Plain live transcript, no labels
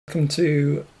Welcome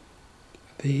to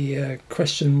the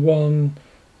question 1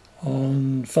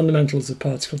 on Fundamentals of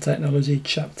Particle Technology,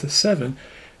 Chapter 7,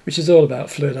 which is all about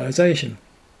fluidization.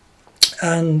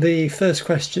 And the first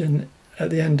question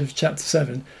at the end of Chapter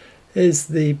 7 is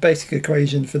the basic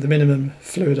equation for the minimum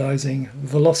fluidizing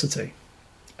velocity.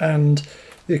 And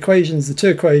the two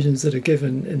equations that are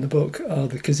given in the book are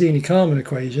the Cassini-Kármán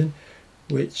equation,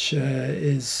 which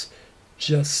is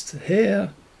just here.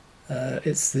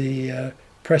 It's the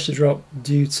pressure drop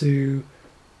due to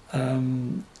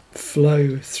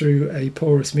flow through a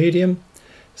porous medium.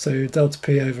 So delta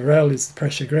P over L is the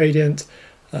pressure gradient.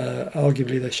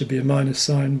 Arguably there should be a minus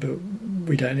sign, but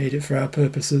we don't need it for our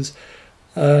purposes.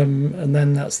 And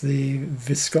then that's the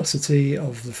viscosity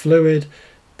of the fluid.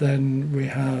 Then we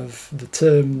have the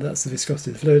term, that's the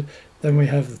viscosity of the fluid. Then we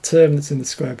have the term that's in the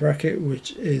square bracket,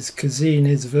 which is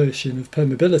Cassini's version of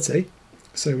permeability.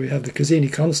 So we have the Cassini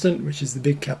constant, which is the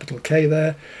big capital K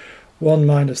there, 1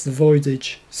 minus the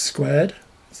voidage squared.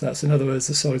 So that's, in other words,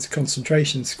 the solid's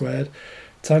concentration squared,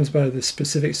 times by the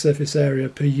specific surface area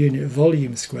per unit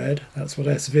volume squared. That's what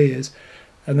SV is.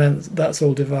 And then that's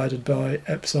all divided by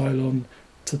epsilon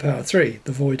to the power 3,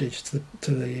 the voidage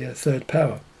to the third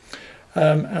power.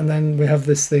 And then we have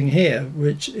this thing here,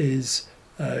 which is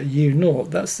U0.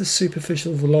 That's the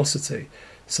superficial velocity.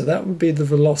 So that would be the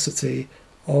velocity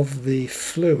of the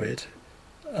fluid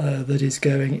that is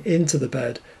going into the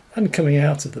bed and coming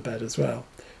out of the bed as well.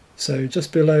 So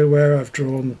just below where I've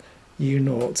drawn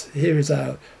U0, here is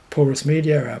our porous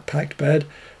media, our packed bed,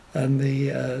 and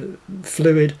the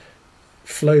fluid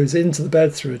flows into the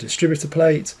bed through a distributor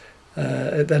plate.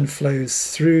 It then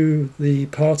flows through the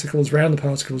particles, round the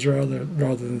particles rather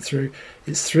than through.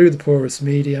 It's through the porous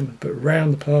medium, but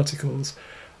round the particles,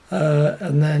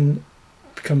 and then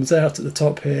comes out at the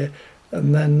top here,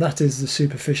 and then that is the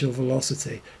superficial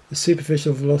velocity. The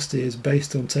superficial velocity is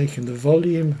based on taking the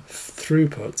volume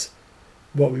throughput,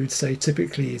 what we would say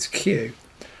typically is Q,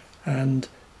 and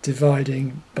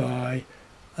dividing by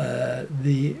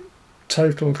the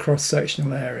total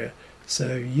cross-sectional area.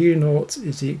 So U0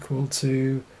 is equal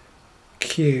to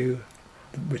Q,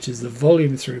 which is the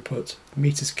volume throughput,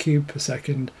 meters cubed per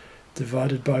second,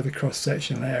 divided by the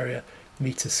cross-sectional area,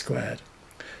 meters squared.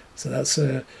 So that's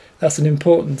an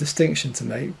important distinction to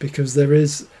make, because there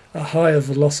is a higher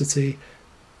velocity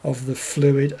of the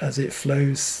fluid as it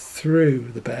flows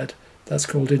through the bed. That's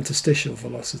called interstitial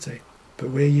velocity. But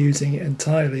we're using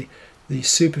entirely the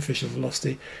superficial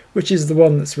velocity, which is the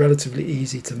one that's relatively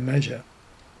easy to measure.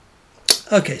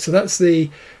 Okay, so that's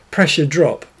the pressure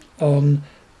drop on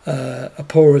a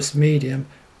porous medium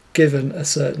given a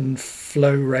certain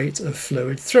flow rate of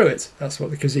fluid through it. That's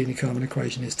what the Cassini-Kármán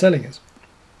equation is telling us.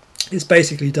 It's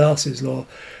basically Darcy's law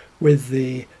with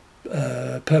the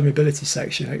permeability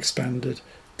section expanded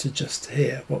to just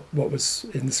here, what was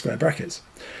in the square brackets.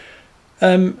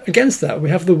 Against that we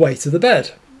have the weight of the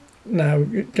bed. Now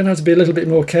you're going to have to be a little bit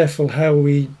more careful how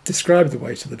we describe the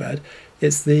weight of the bed.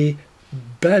 It's the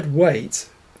bed weight,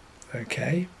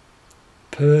 okay,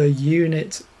 per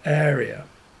unit area.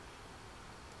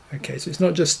 Okay, so it's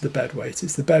not just the bed weight,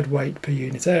 it's the bed weight per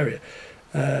unit area.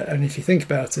 And if you think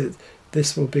about it,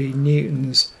 this will be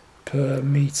newtons per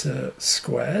meter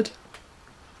squared.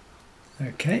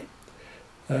 Okay,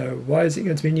 why is it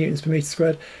going to be newtons per meter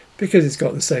squared? Because it's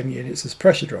got the same units as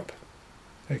pressure drop.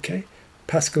 Okay,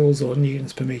 pascals or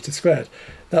newtons per meter squared.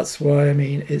 That's why I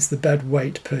mean it's the bed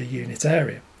weight per unit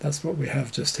area. That's what we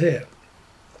have just here.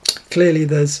 Clearly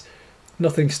there's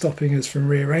nothing stopping us from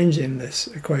rearranging this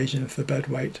equation for bed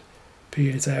weight per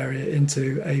unit area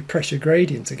into a pressure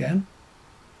gradient again.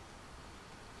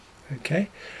 Okay,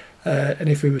 and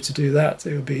if we were to do that,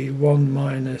 it would be 1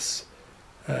 minus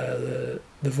the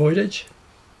voidage,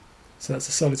 so that's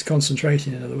the solid's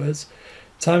concentration in other words,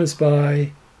 times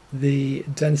by the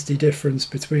density difference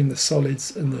between the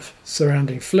solids and the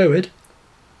surrounding fluid.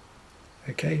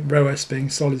 Okay, rho s being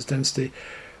solid's density,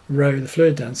 rho the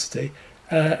fluid density,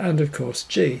 and of course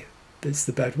g, it's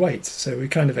the bed weight. So we're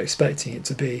kind of expecting it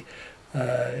to be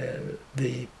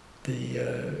the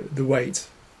weight,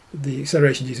 the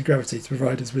acceleration due to gravity, to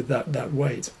provide us with that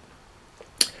weight.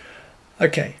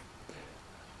 Okay,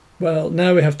 well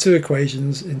now we have two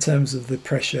equations in terms of the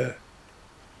pressure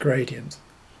gradient,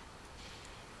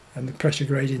 and the pressure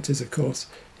gradient is of course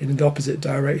in the opposite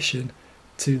direction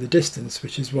to the distance,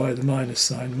 which is why the minus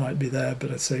sign might be there, but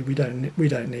I say we don't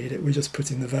need it, we're just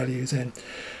putting the values in.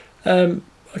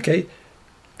 Okay,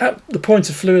 at the point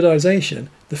of fluidization,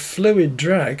 the fluid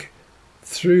drag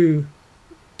through,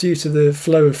 due to the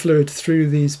flow of fluid through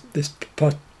this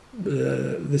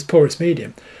porous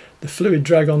medium, the fluid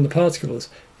drag on the particles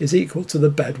is equal to the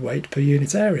bed weight per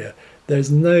unit area. there's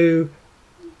no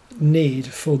need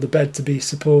for the bed to be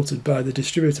supported by the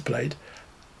distributor plate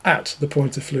at the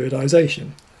point of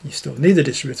fluidization. You still need the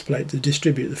distributor plate to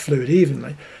distribute the fluid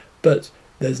evenly, but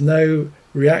there's no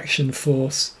reaction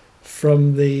force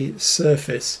from the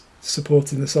surface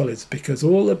supporting the solids, because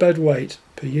all the bed weight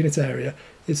per unit area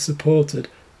is supported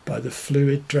by the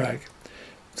fluid drag.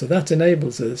 So that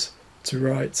enables us to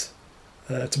write,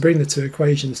 to bring the two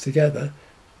equations together,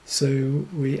 so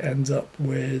we end up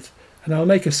with, and I'll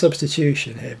make a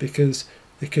substitution here because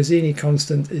the Cassini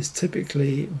constant is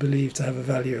typically believed to have a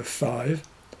value of 5.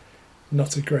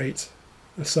 Not a great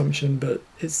assumption, but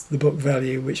it's the book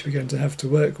value which we're going to have to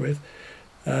work with.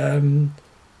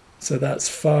 So that's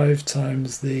 5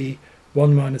 times the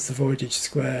 1 minus the voidage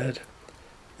squared,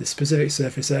 the specific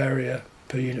surface area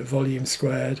per unit volume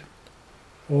squared,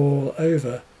 all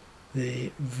over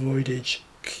the voidage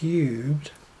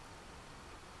cubed,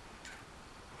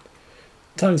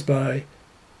 times by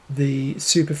the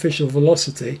superficial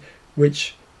velocity,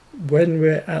 which when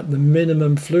we're at the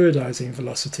minimum fluidizing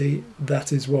velocity,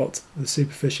 that is what the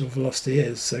superficial velocity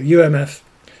is. So UMF,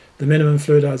 the minimum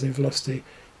fluidizing velocity,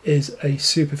 is a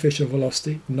superficial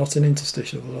velocity, not an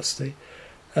interstitial velocity.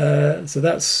 So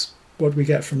that's what we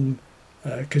get from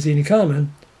Cassini-Kármán,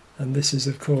 and this is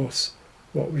of course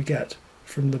what we get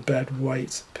from the bed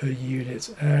weight per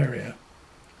unit area.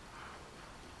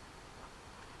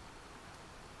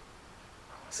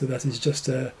 So that is just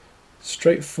a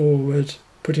straightforward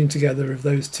putting together of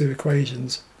those two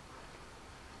equations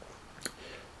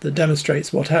that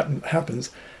demonstrates what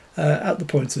happens at the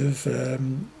point of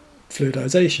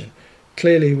fluidization.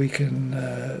 Clearly we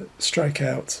can strike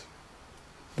out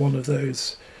one of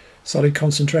those solid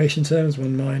concentration terms,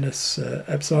 1 minus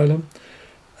epsilon,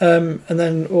 and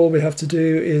then all we have to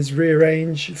do is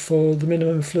rearrange for the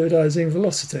minimum fluidizing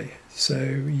velocity. So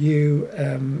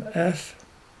UMF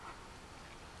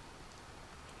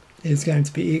is going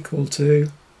to be equal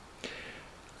to,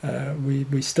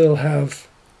 we still have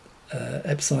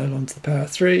epsilon to the power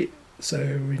 3,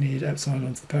 so we need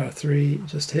epsilon to the power 3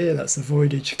 just here, that's the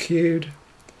voidage cubed.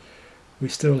 We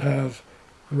still have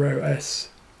rho s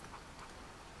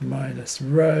minus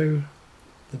rho,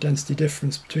 the density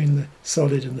difference between the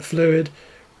solid and the fluid.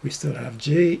 We still have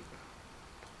G,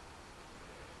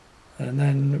 and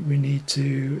then we need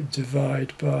to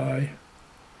divide by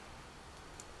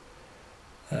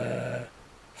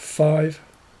 5.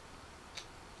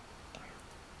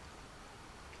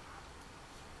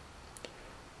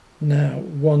 Now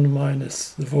 1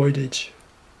 minus the voidage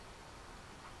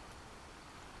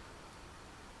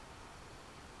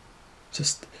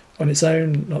just on its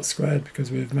own, not squared,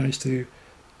 because we've managed to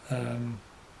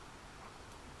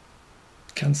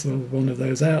cancel one of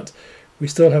those out. We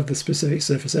still have the specific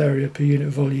surface area per unit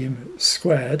volume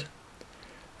squared,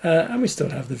 and we still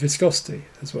have the viscosity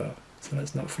as well, so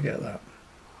let's not forget that.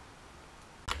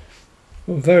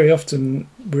 Well, very often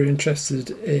we're interested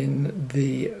in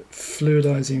the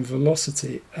fluidizing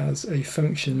velocity as a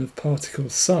function of particle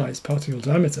size, particle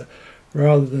diameter,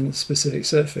 rather than specific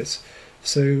surface.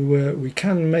 So we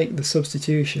can make the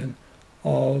substitution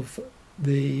of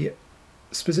the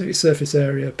specific surface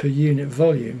area per unit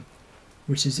volume,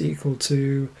 which is equal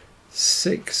to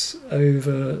 6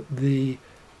 over the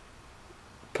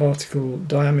particle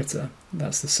diameter.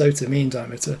 That's the SOTA mean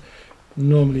diameter.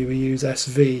 Normally we use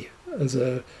SV as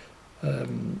a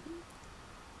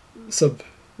sub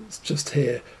just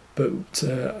here, but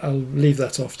I'll leave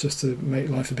that off just to make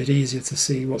life a bit easier to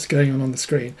see what's going on the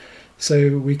screen.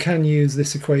 So we can use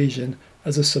this equation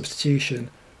as a substitution,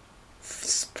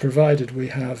 provided we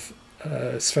have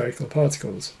spherical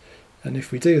particles. And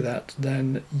if we do that,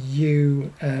 then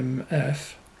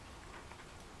UMF,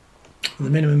 the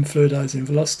minimum fluidizing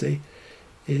velocity,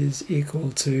 is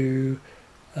equal to,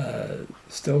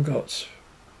 still got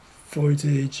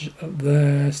voidage up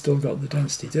there, still got the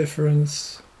density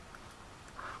difference,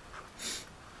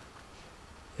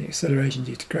 the acceleration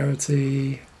due to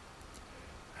gravity.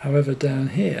 However, down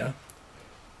here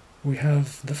we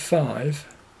have the 5,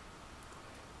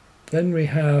 then we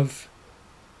have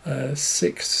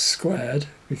 6 squared,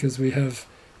 because we have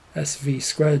SV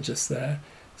squared just there,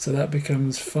 so that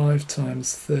becomes 5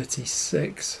 times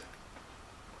 36.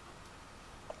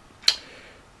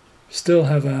 Still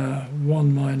have our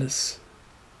 1 minus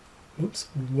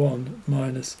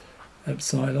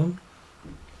epsilon.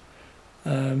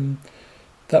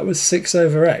 That was 6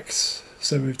 over x,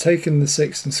 so we've taken the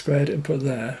 6 and squared it and put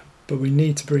there, but we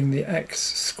need to bring the x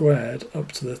squared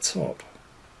up to the top.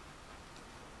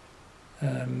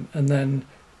 And then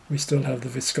we still have the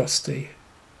viscosity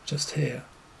just here.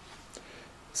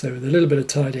 So with a little bit of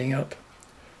tidying up,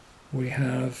 we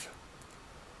have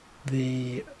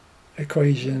the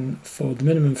equation for the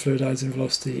minimum fluidizing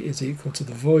velocity is equal to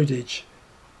the voidage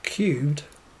cubed,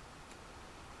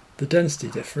 the density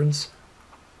difference,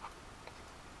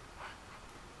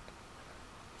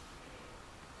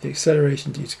 the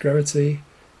acceleration due to gravity,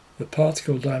 the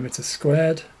particle diameter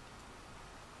squared,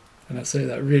 and I say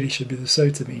that really should be the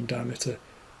SOTA mean diameter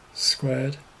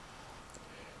squared,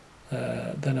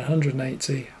 then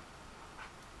 180,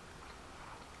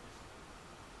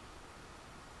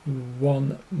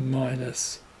 1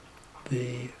 minus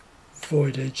the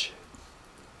voidage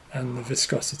and the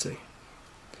viscosity.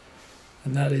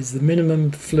 And that is the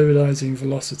minimum fluidizing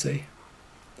velocity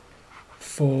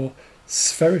for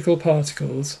spherical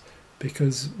particles,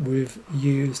 because we've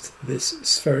used this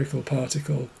spherical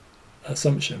particle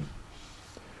assumption.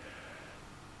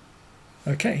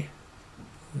 Okay,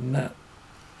 and that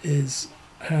is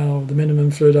how the minimum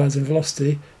fluidizing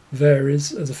velocity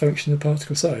varies as a function of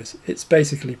particle size. It's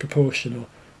basically proportional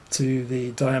to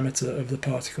the diameter of the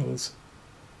particles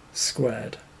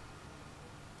squared.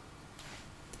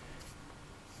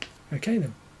 Okay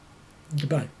then,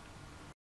 goodbye.